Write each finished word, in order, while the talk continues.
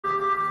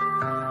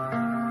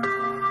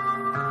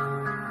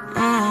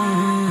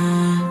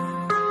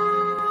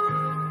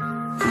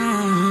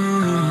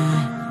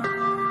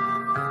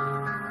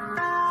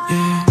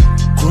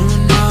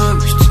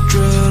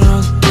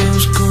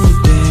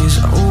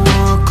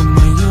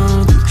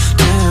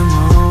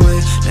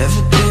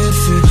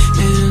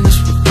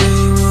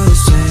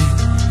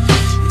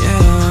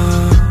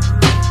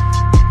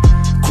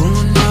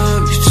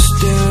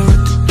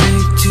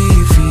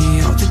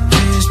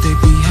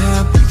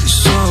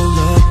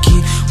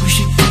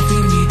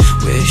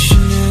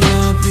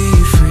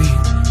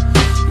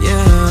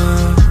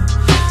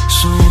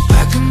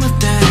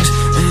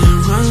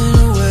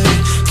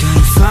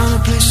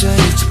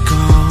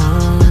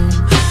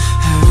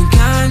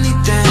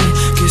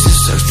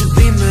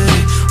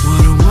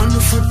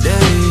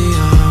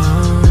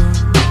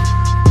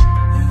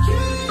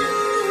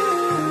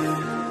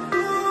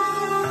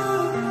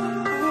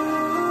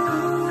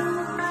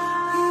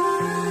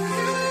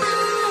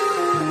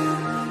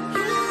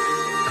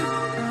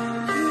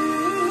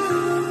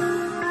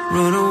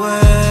Run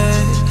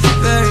away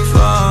very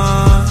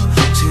far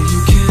till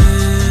you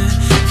can't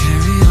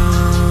carry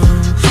on.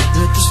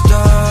 Let the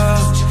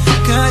stars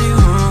guide you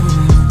home.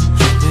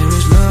 There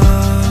is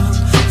love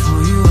for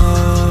you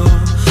all.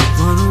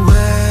 Run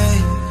away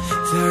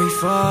very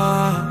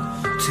far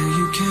till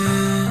you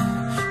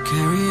can't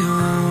carry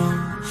on.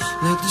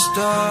 Let the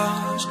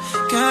stars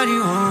guide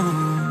you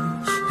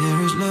home.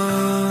 There is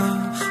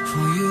love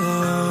for you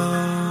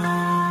all.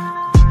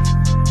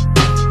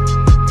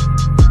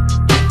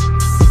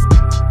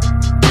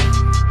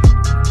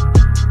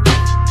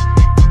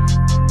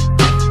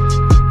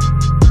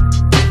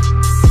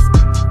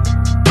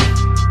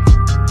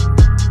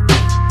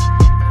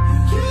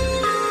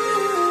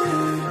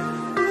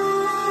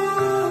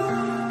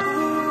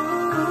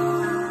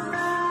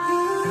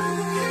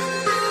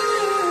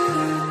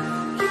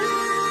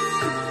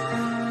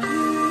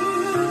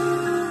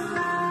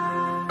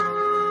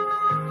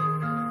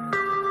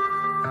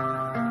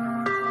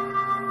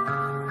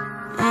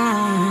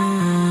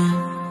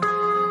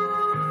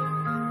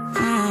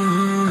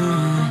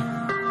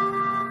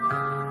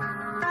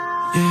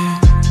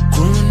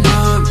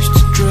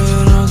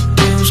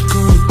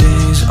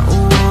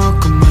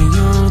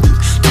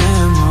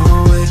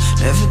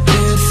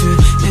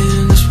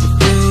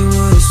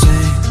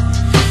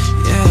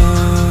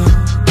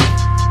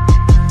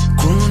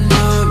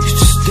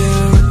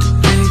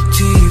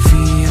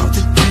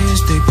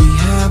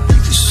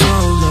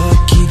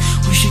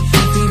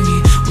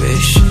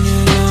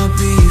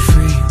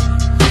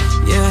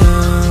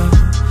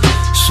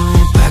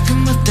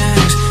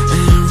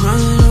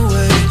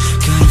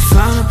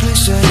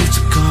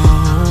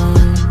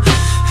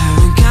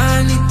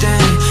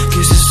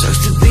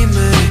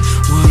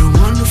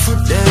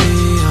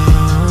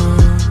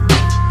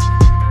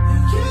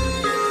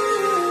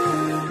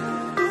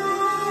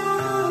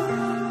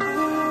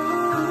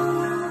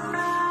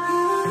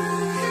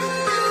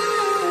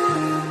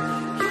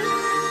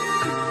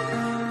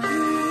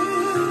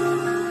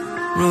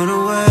 Run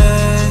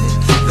away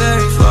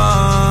very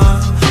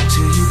far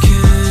till you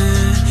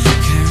can't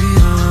carry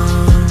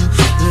on.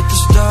 Let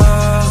the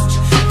stars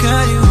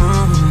guide you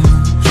home.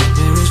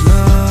 There is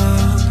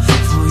love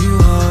for you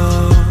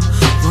all.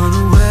 Run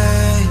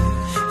away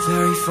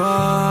very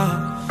far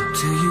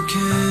till you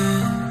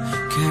can't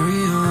carry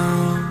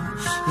on.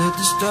 Let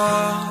the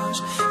stars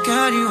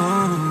guide you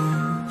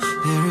home.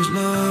 There is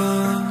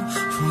love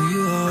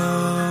for you all.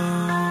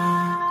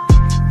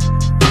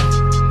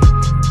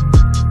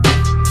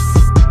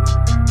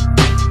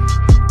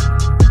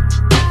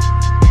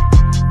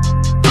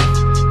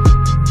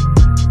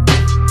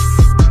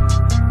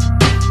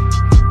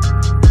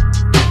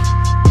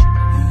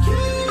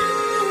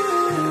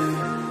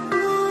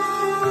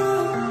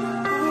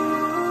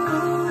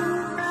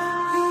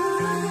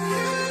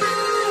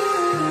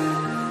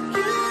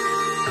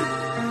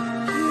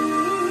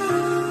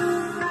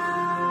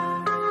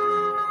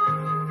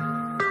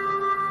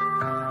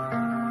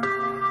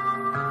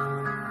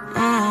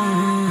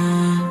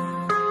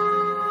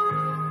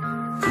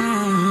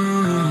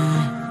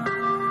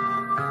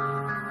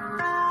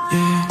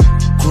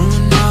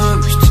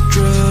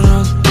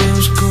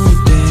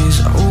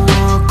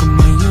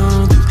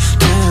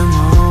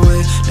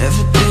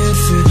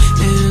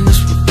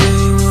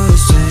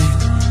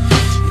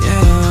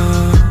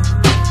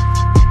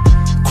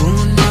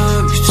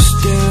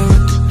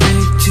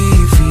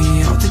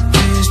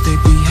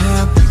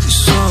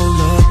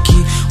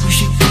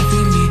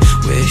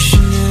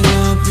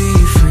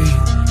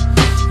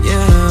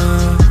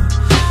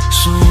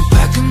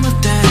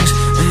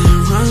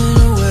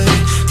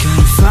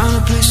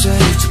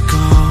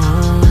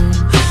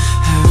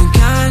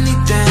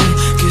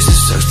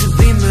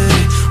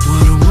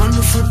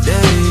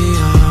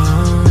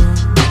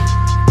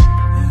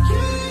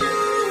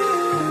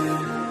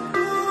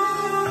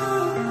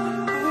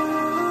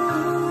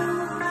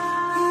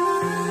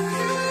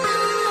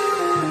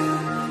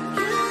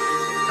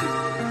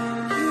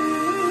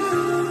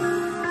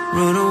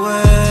 Run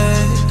away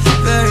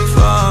very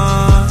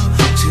far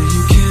till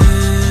you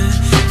can't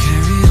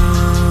carry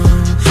on.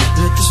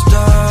 Let the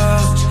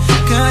stars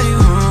guide you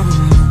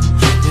home.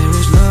 There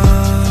is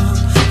love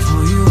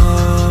for you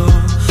all.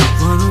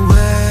 Run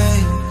away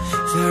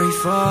very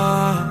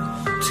far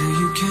till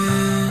you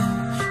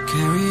can't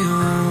carry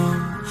on.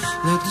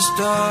 Let the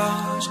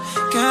stars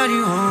guide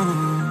you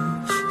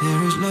home.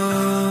 There is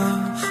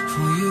love